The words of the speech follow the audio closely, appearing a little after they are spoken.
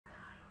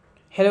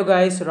Hello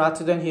guys,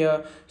 Ratsudan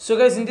here. So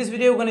guys, in this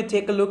video we're going to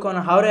take a look on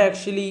how to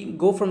actually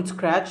go from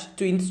scratch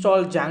to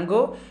install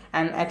Django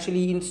and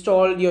actually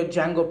install your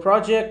Django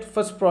project,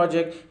 first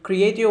project,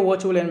 create your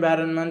virtual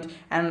environment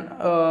and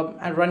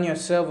run your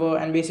server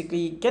and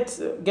basically get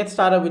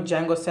started with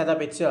Django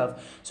setup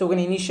itself. So we're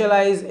going to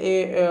initialize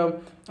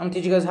I'm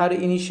teaching you guys how to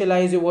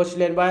initialize your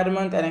virtual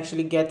environment and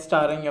actually get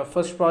starting your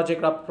first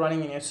project up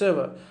running in your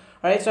server.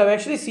 Alright, so I've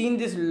actually seen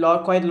this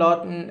quite a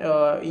lot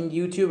in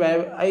YouTube.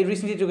 I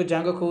recently took a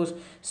Django course,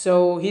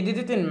 so he did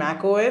it in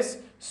Mac OS.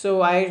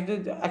 So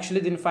actually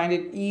didn't find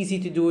it easy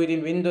to do it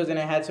in Windows, and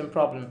I had some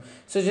problem.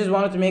 So I just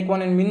wanted to make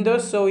one in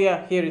Windows. So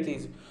yeah, here it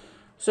is.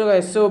 So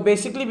guys, so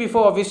basically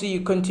before obviously you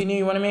continue,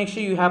 you want to make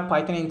sure you have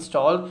Python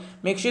installed.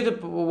 Make sure the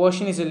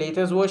version is the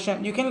latest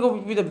version. You can go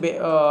with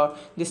the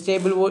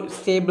stable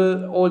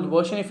old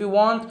version if you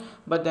want,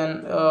 but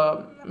then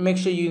make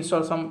sure you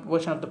install some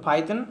version of the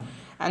Python.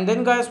 And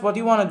then guys, what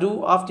you want to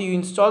do after you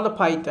install the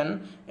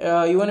Python,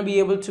 you want to be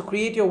able to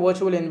create your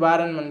virtual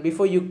environment.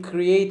 Before you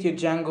create your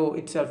Django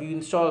itself, you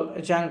install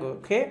a Django.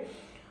 Okay,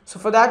 so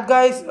for that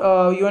guys,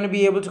 you want to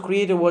be able to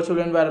create a virtual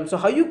environment. So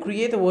how you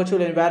create a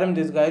virtual environment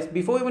is, guys,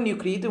 before even you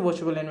create a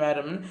virtual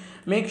environment,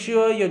 make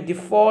sure your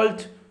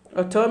default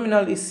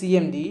terminal is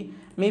CMD.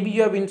 Maybe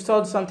you have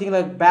installed something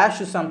like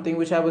bash or something,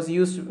 which I was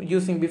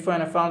using before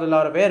and I found a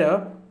lot of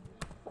error.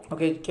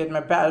 Okay, get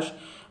my bash.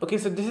 Okay,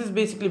 so this is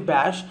basically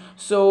bash.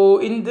 So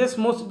in this,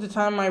 most of the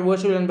time my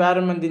virtual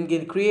environment didn't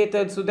get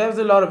created, so there's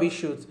a lot of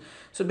issues.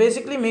 So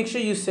basically make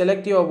sure you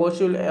select your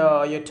virtual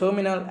your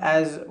terminal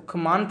as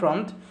command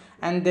prompt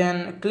and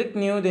then click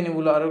new. Then it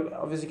will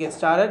obviously get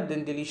started,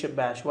 then delete your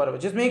bash, whatever.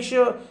 Just make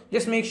sure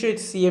it's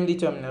CMD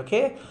terminal.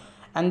 Okay,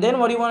 and then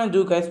what you want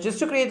to do, guys, just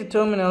to create the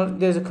terminal,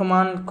 there's a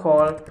command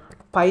called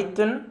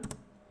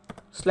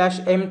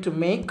python/m to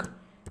make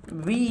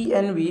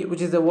venv,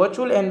 which is the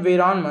virtual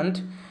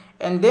environment,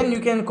 and then you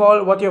can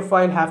call what your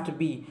file have to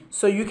be.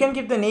 So you can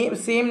give the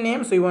same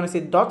name. So you want to say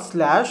dot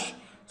slash.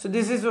 So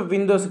this is for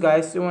Windows,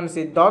 guys. So you want to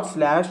say dot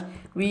slash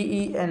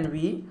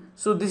venv.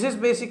 So this is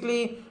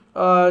basically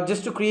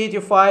just to create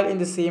your file in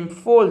the same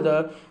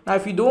folder. Now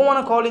if you don't want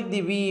to call it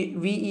the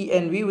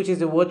venv, which is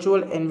the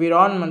virtual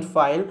environment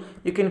file,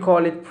 you can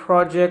call it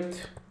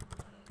project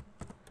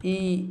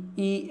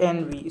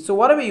env. So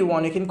whatever you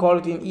want, you can call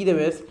it in either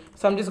way.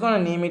 So I'm just going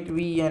to name it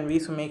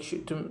venv, so make sure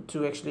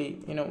to actually,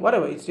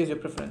 whatever, it's just your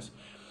preference.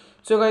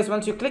 So guys,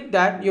 once you click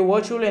that, your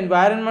virtual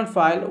environment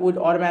file would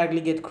automatically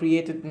get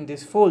created in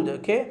this folder.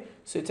 Okay,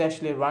 so it's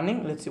actually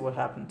running. Let's see what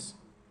happens.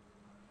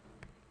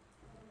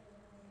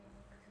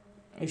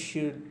 It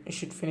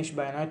should finish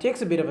by now. It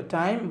takes a bit of a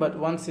time, but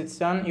once it's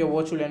done, your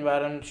virtual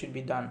environment should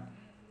be done.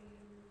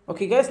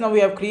 Okay guys, now we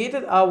have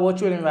created our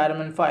virtual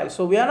environment file.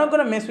 So we are not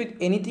going to mess with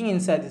anything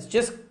inside this,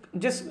 just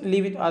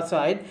leave it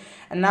aside.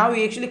 And now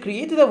we actually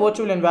created a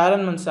virtual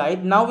environment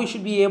side. Now we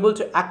should be able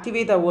to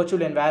activate our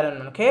virtual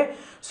environment. Okay,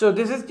 so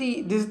this is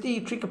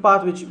the tricky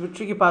part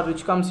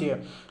which comes here.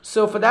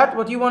 So for that,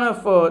 what you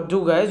want to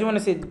do, guys, you want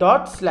to say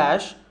dot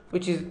slash,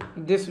 which is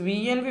this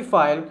venv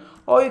file,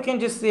 or you can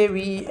just say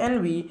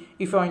venv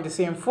if you're in the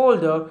same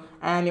folder,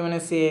 and you want to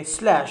say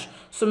slash.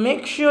 So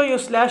make sure your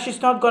slash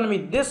is not going to be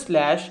this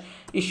slash,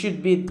 it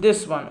should be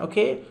this one.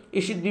 Okay,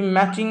 it should be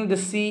matching the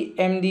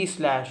cmd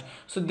slash.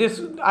 So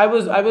this, I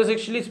was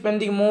actually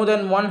spending more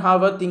than 1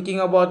 hour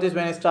thinking about this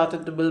when I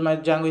started to build my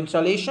Django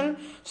installation.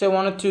 So I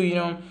wanted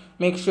to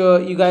make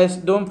sure you guys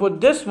don't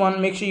put this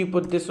one, make sure you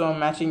put this one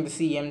matching the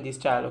cmd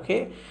style.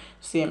 Okay,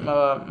 same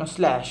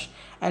slash.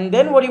 And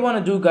then what you want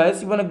to do,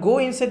 guys, you want to go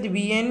inside the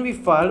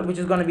venv file, which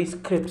is going to be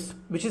scripts,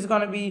 which is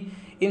going to be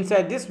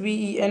inside this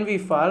venv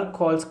file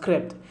called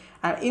script,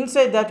 and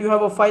inside that you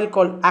have a file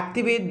called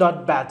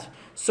activate.bat.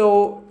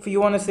 So if you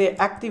want to say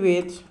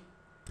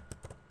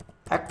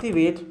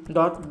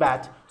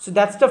activate.bat, so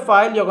that's the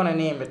file you're going to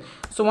name it.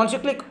 So once you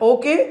click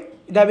OK,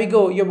 there we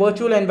go, your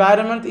virtual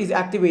environment is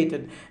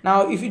activated.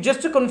 Now if you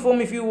just to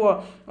confirm if you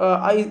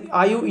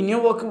are you in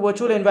your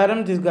virtual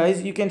environment, this,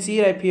 guys, you can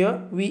see right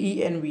here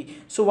venv.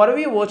 So whatever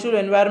your virtual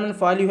environment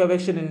file you have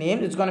actually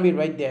named, it's going to be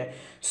right there.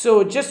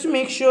 So just to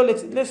make sure,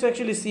 let's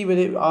actually see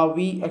whether are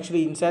we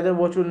actually inside the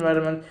virtual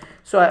environment.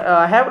 So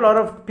I have a lot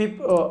of pip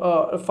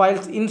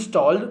files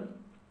installed.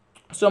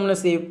 So I'm going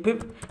to say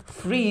pip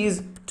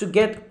freeze to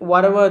get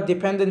whatever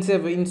dependency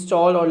I've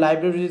installed or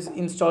libraries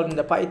installed in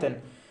the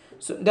Python.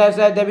 So there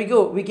we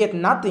go, we get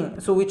nothing.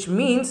 So which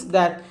means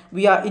that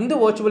we are in the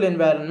virtual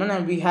environment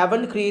and we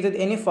haven't created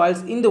any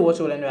files in the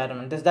virtual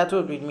environment. That's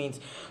what it means.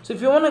 So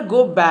if you want to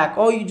go back,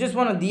 or you just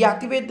want to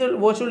deactivate the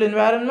virtual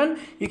environment,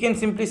 you can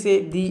simply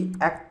say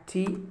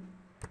deactivate.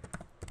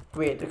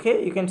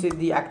 Okay, you can say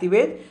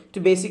deactivate to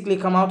basically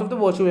come out of the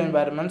virtual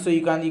environment. So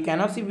you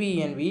cannot see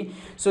venv.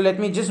 So let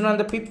me just run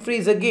the pip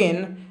freeze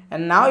again,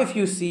 and now if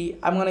you see,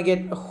 I'm gonna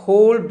get a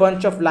whole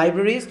bunch of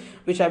libraries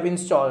which I've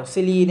installed,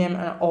 Selenium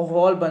and a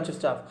whole bunch of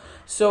stuff.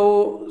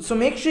 So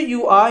make sure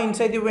you are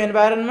inside your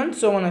environment.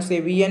 So when I say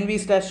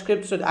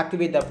venv/scripts to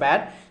activate the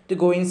bat, to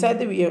go inside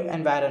the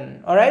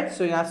environment. All right,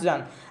 so that's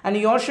done. And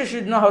you also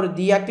should know how to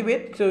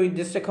deactivate. So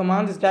just a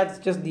command is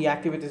that just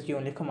deactivate is the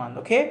only command.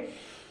 Okay.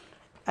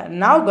 And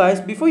now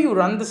guys, before you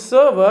run the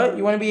server,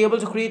 you want to be able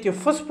to create your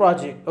first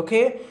project.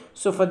 Okay,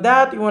 so for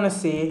that you want to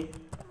say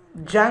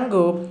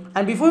Django,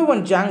 and before you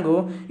want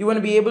Django, you want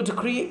to be able to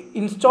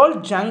install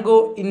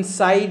Django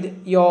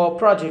inside your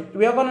project.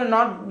 We are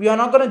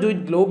not gonna do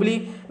it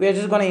globally. We are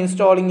just gonna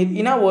installing it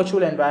in a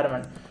virtual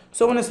environment.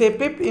 So I'm gonna say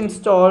pip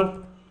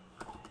install.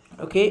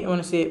 Okay, you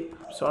want to say,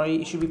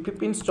 sorry, it should be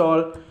pip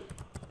install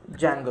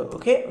Django.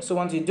 Okay, so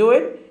once you do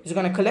it, it's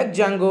gonna collect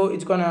Django.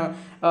 It's gonna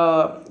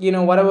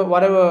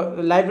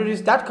whatever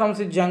libraries that comes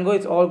with Django,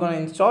 it's all gonna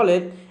install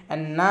it,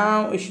 and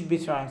now it should be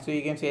fine. So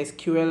you can say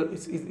SQL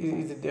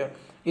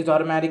is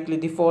automatically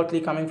defaultly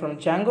coming from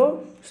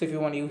Django. So if you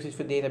want to use it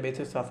for database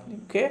or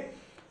something, okay,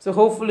 so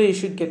hopefully it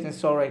should get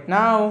installed right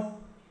now.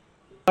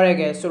 Alright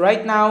guys, so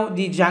right now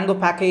the Django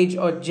package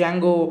or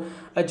Django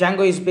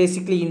is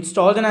basically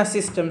installed in our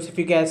systems. If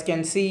you guys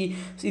can see,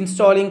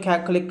 installing,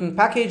 collecting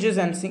packages,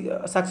 and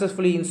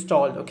successfully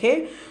installed.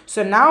 Okay,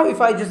 so now if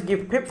I just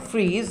give pip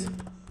freeze,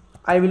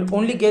 I will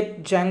only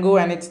get Django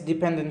and its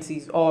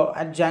dependencies, or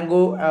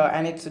Django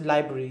and its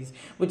libraries,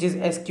 which is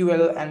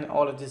SQL and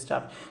all of this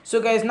stuff.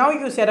 So guys, now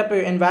you set up your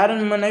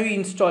environment. Now you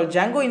install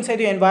Django inside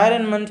your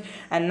environment,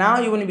 and now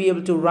you want to be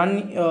able to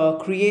run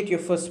create your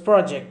first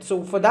project.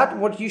 So for that,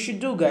 what you should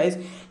do guys,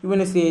 you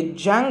want to say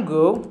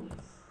Django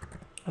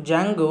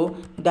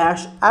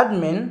dash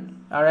admin.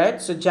 All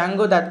right, so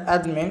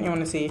Django.admin, you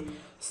want to say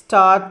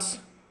start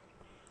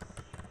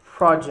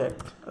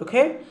project.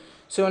 Okay,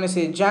 so you want to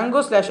say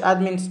Django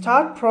 /admin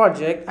start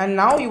project, and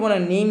now you want to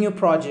name your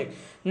project.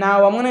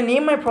 Now I'm going to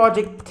name my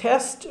project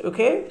test.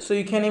 Okay, so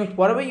you can name it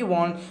whatever you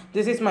want.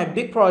 This is my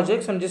big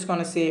project, so I'm just going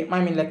to say,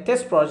 like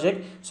test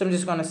project. So I'm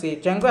just going to say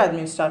Django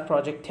admin start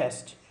project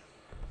test,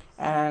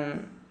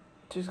 and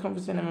just come to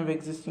the name of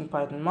existing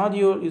Python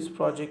module, use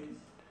project.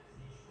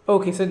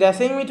 Okay, so they're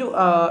saying me to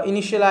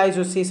initialize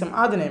or say some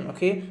other name.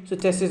 Okay, so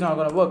test is not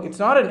going to work. It's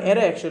not an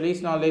error actually.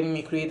 It's not letting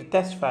me create a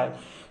test file.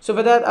 So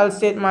for that, I'll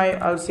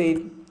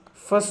say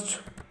first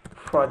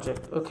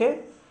project. Okay,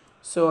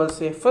 so I'll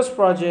say first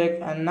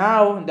project, and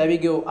now there we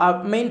go,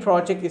 our main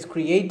project is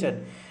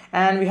created,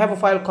 and we have a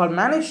file called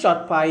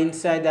manage.py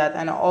inside that,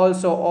 and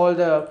also all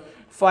the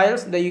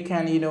files that you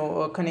can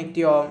connect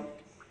your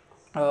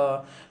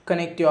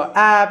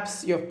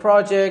apps, your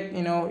project,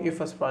 your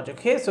first project.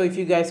 Okay, so if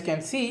you guys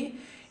can see,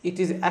 it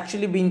is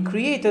actually being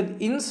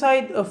created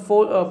inside a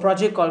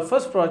project called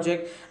first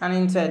project, and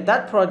inside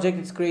that project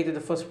it's created the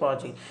first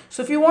project.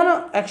 So if you want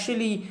to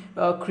actually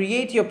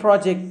create your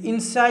project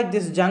inside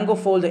this Django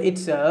folder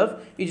itself,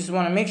 you just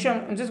want to make sure,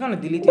 I'm just going to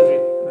delete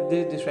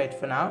this right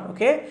for now.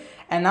 Okay,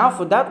 and now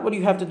for that, what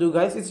you have to do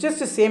guys, it's just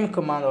the same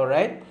command. All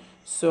right,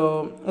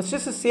 so it's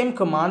just the same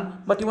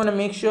command, but you want to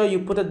make sure you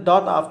put a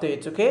dot after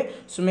it. Okay,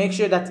 so make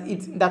sure that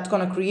that's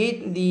going to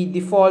create the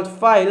default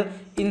file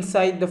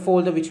inside the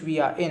folder which we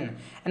are in.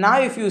 And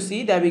now if you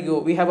see, there we go,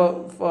 we have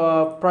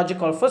a project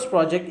called first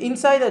project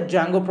inside a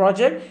Django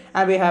project,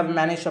 and we have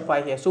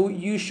manage.py here. So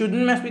you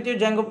shouldn't mess with your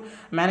Django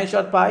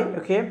manage.py.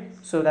 Okay,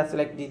 so that's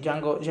like the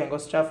Django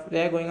stuff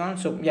there going on.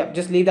 So yeah,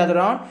 just leave that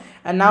around,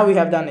 and now we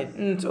have done it.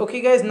 And okay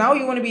guys, now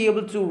you want to be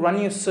able to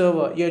run your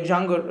server, your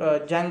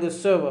Django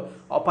server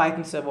or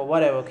Python server,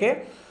 whatever.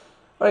 Okay,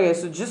 okay,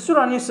 so just to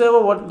run your server,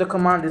 what the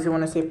command is, you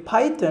want to say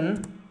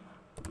Python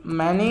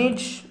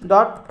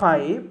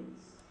manage.py,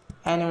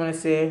 and you want to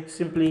say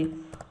simply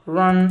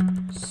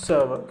run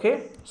server.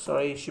 Okay,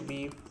 sorry, it should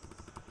be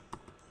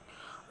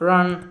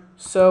run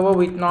server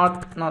with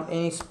not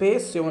any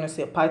space. So you want to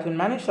say Python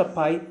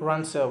manage.py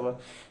run server.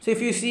 So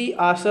if you see,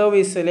 our server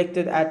is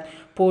selected at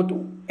port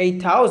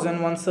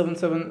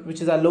 8177,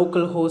 which is our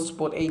local host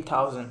port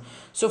 8000.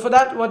 So for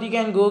that, what you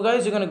can go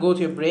guys, you're going to go to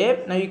your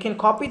Brave. Now you can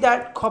copy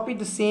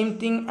the same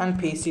thing and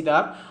paste it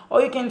up,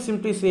 or you can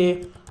simply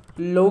say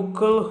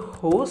local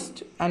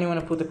host, and you want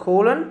to put the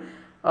colon,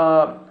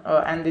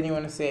 and then you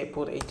want to say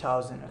port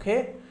 8000.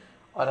 Okay,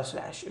 or a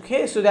slash.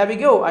 Okay, so there we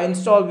go. I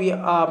installed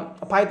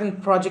a Python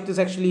project is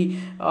actually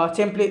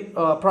template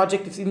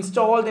project is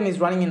installed and is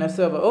running in a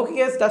server. Okay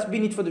guys, that's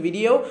been it for the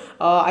video.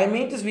 I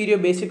made this video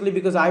basically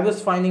because I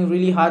was finding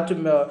really hard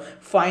to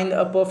find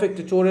a perfect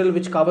tutorial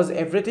which covers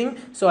everything,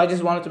 so I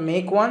just wanted to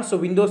make one. So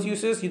Windows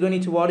users, you don't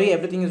need to worry,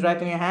 everything is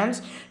right in your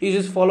hands. You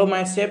just follow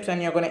my steps,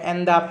 and you're going to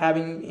end up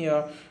having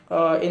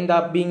end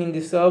up being in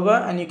the server,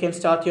 and you can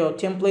start your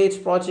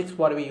templates, projects,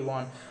 whatever you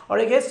want.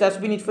 Alright guys, that's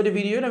been it for the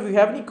video. Now if you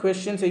have any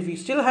questions, if you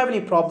still have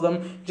any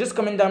problem, just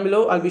comment down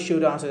below. I'll be sure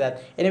to answer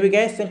that. Anyway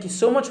guys, thank you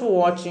so much for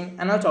watching,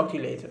 and I'll talk to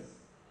you later.